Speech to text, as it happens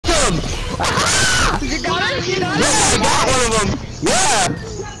them! You got it? You got it? Yeah, I got one of them! Yeah!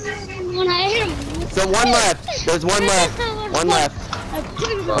 When I hit him. So one left. There's one left. One left.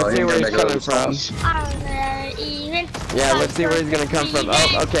 Let's see where he's coming from. Yeah, let's see where he's gonna come from.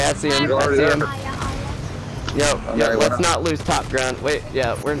 Oh, okay, I see him. I see him. Yo, let's not lose top ground. Wait,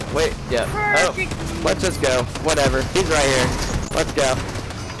 yeah, wait, yeah. Oh, let's just go. Whatever. He's right here. Let's go.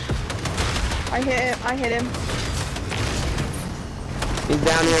 I hit him. He's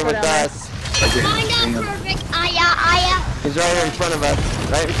down here with us. Perfect. He's right here in front of us.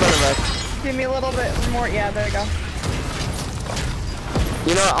 Right in front of us. Give me a little bit more. Yeah, there you go.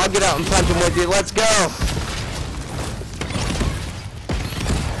 You know what? I'll get out and punch him with you. Let's go.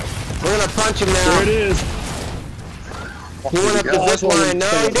 We're gonna punch him now. There it is. He went up the zip line. No,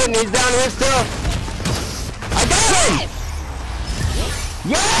 he didn't. He's down here still. I got him!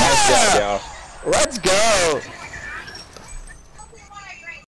 Yeah! Nice job, y'all. Let's go.